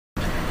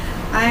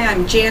Hi,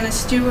 I'm Janice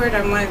Stewart.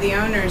 I'm one of the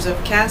owners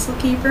of Castle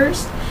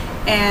Keepers,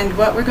 and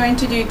what we're going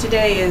to do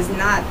today is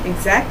not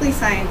exactly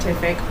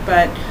scientific,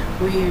 but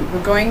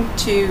we're going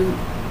to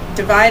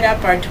divide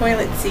up our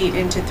toilet seat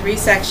into 3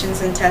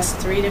 sections and test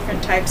 3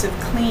 different types of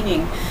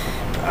cleaning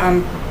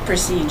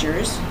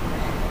procedures.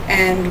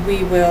 And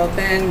we will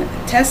then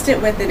test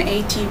it with an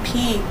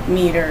ATP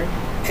meter,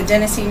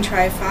 adenosine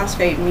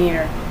triphosphate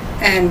meter,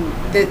 and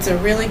it's a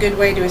really good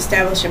way to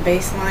establish a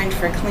baseline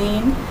for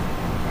clean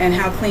and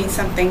how clean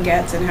something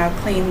gets and how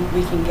clean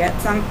we can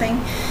get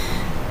something.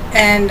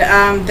 And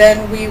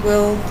then we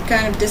will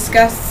kind of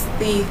discuss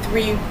the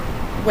 3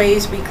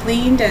 ways we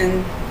cleaned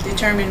and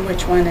determine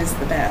which one is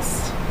the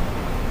best.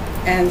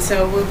 And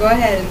so we'll go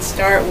ahead and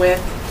start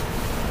with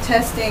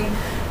testing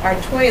our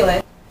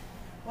toilet.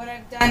 What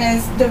I've done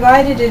is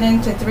divided it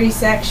into 3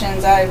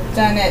 sections. I've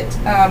done it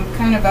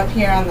kind of up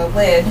here on the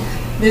lid.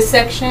 This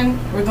section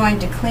we're going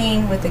to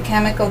clean with a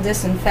chemical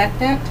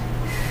disinfectant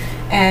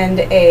and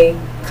a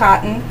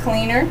cotton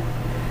cleaner,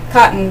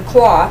 cotton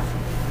cloth.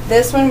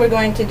 This one we're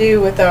going to do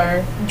with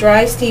our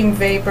dry steam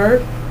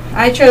vapor.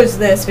 I chose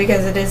this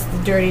because it is the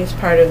dirtiest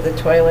part of the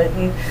toilet,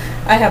 and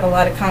I have a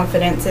lot of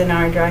confidence in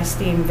our dry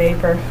steam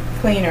vapor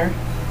cleaner.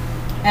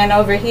 And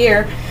over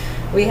here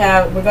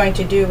we're going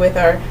to do with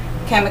our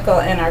chemical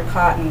and our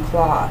cotton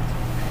cloth.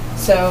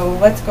 So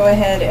let's go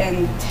ahead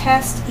and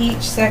test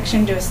each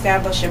section to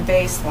establish a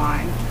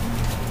baseline.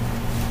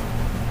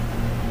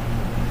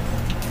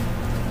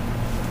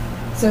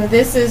 So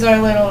this is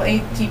our little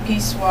ATP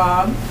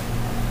swab.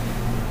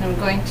 I'm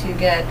going to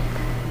get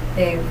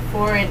a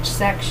 4-inch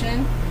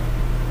section.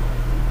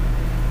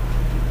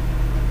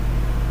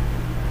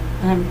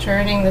 I'm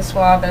turning the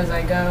swab as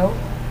I go.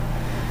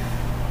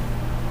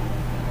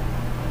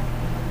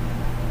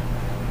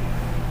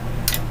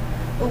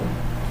 Ooh.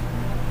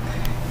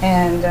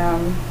 And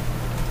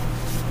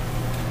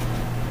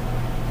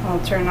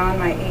I'll turn on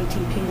my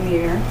ATP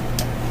meter.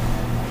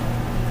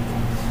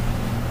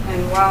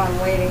 And while I'm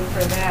waiting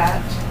for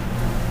that,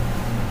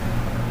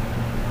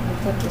 I'll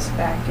put this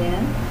back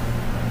in.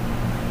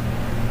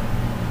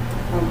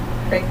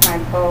 I'll break my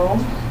bowl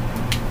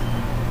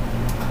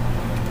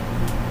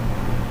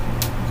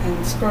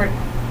and squirt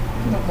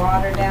the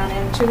water down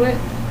into it.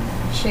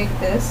 Shake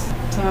this.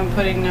 So I'm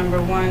putting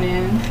number 1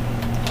 in.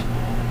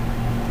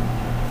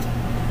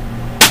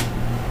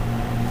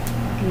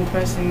 And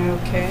pressing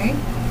OK.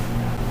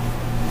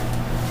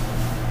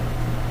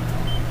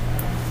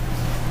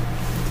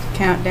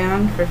 Count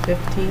down for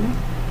 15.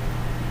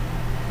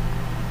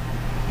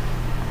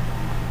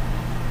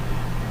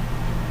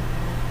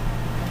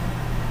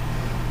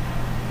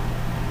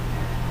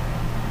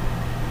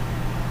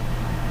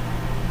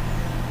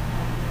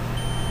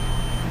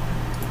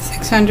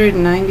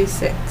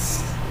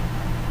 $696,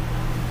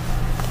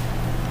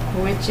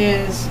 which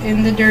is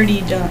in the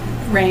dirty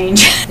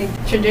range.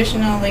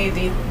 Traditionally,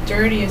 the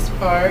dirtiest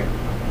part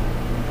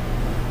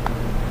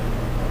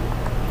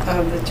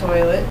of the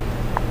toilet.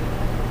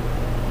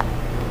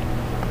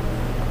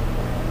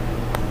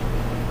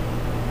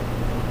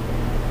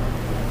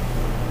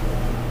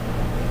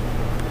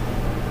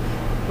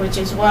 Which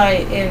is why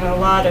in a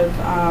lot of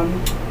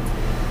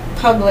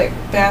public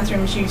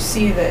bathrooms you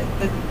see that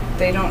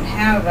they don't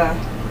have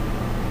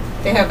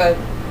they have a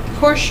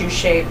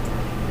horseshoe-shaped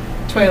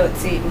toilet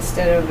seat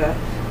instead of a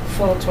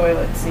full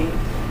toilet seat.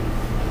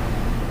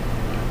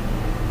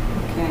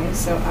 Okay,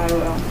 so I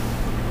will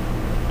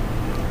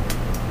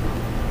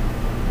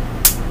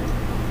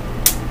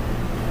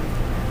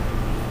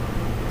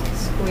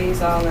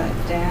squeeze all that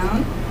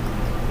down,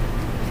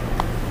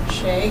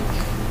 shake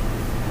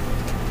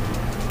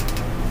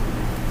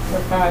for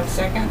 5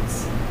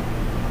 seconds.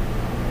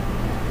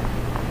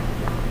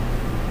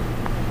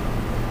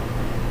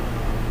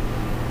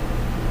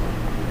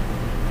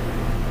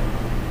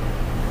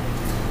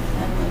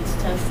 And let's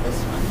test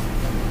this one.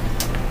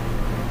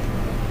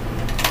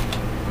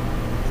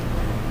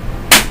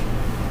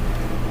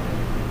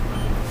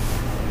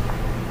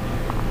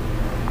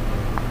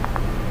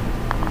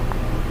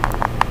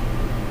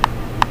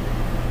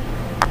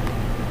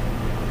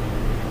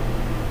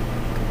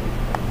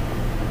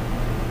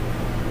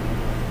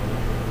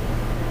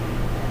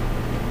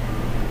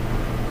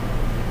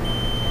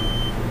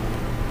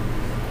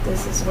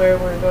 This is where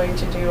we're going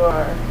to do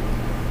our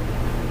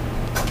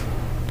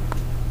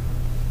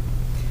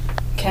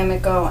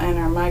chemical and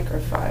our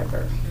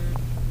microfiber.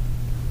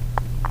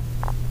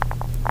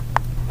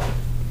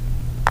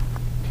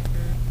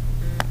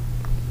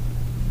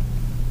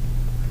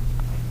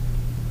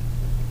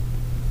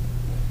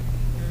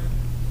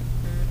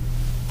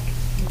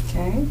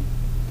 Okay.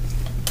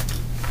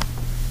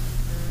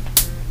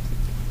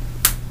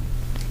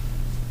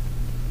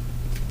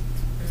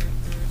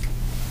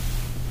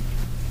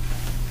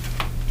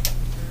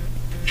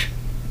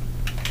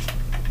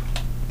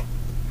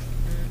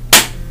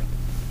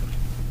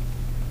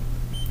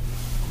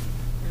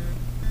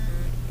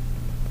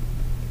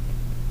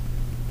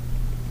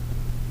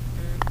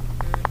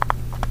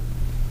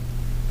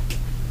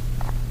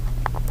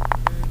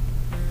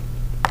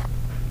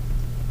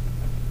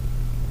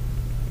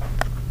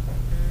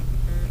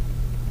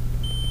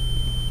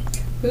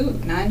 Ooh,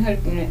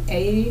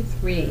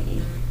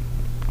 983.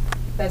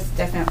 That's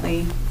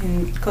definitely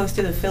close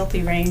to the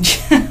filthy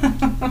range.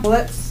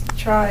 Let's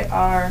try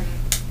our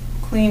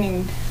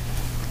cleaning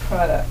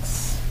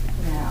products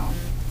now.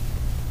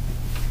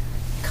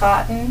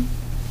 Cotton,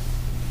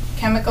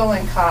 chemical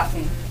and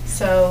cotton.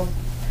 So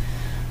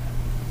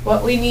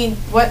what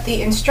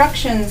the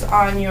instructions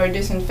on your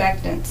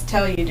disinfectants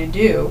tell you to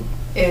do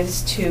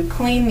is to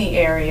clean the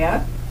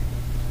area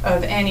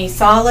of any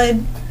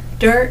solid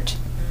dirt,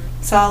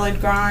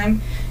 solid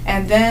grime,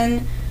 and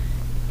then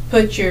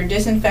put your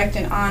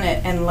disinfectant on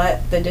it and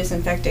let the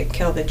disinfectant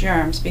kill the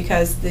germs,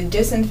 because the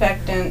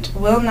disinfectant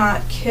will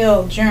not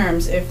kill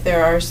germs if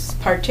there are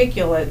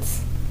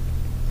particulates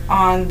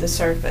on the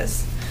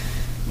surface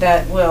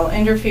that will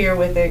interfere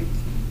with it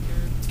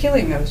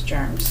killing those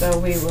germs. So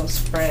we will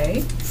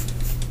spray,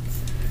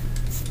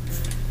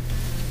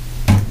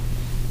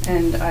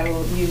 and I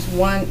will use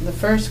the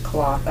first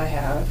cloth I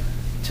have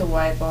to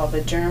wipe all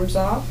the germs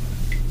off.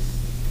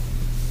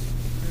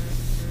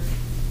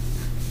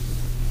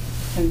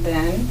 And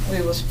then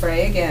we will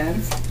spray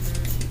again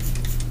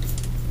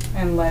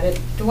and let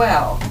it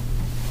dwell,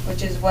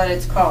 which is what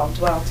it's called,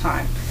 dwell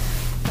time.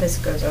 This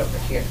goes over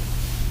here.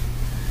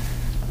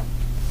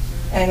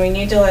 And we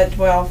need to let it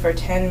dwell for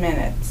 10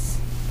 minutes.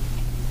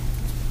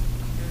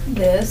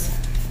 This,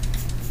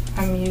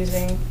 I'm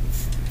using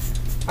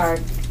our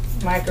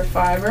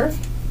microfiber.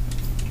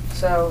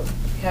 So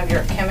you have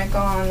your chemical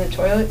on the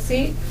toilet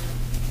seat.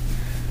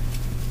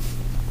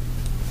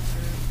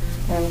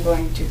 I'm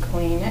going to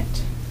clean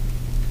it.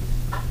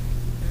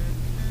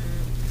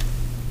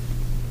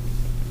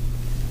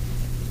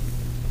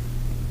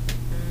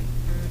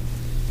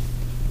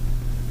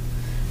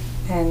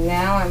 And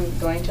now I'm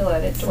going to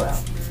let it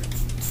dwell.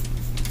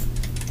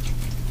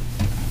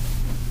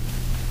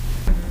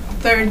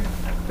 Third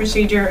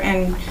procedure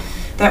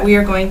that we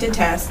are going to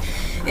test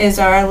is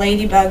our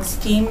Ladybug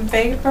steam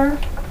vapor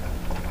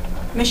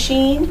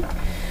machine.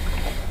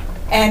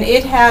 And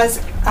it has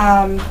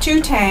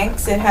 2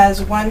 tanks. It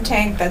has one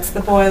tank that's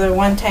the boiler,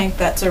 one tank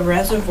that's a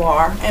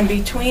reservoir. And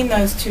between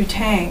those 2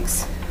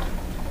 tanks,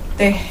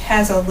 there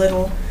has a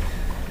little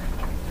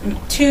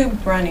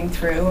tube running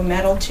through, a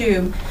metal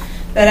tube,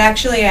 that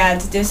actually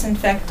adds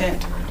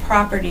disinfectant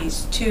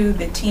properties to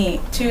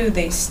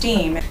the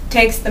steam. It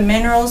takes the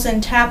minerals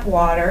in tap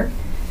water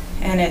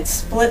and it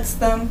splits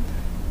them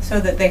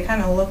so that they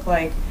kind of look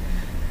like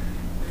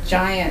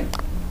giant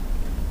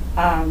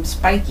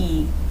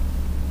spiky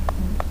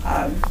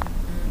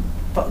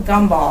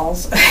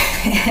gumballs.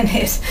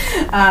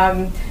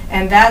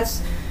 And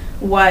that's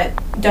what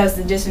does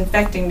the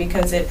disinfecting,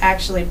 because it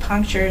actually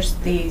punctures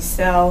the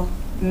cell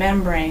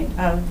membrane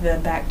of the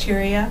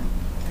bacteria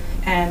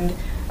and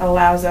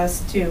allows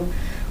us to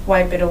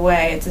wipe it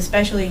away. It's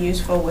especially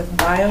useful with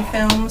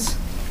biofilms,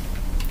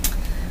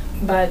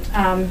 but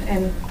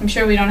and I'm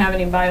sure we don't have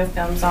any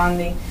biofilms on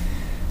the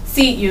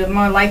seat. You'll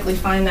more likely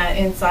find that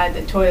inside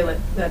the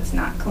toilet that's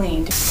not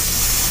cleaned.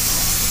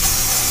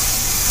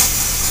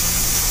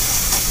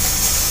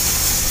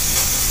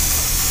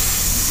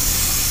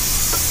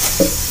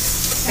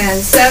 And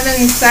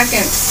 7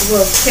 seconds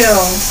will kill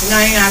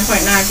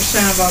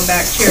 99.9% of all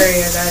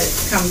bacteria that it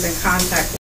comes in contact with.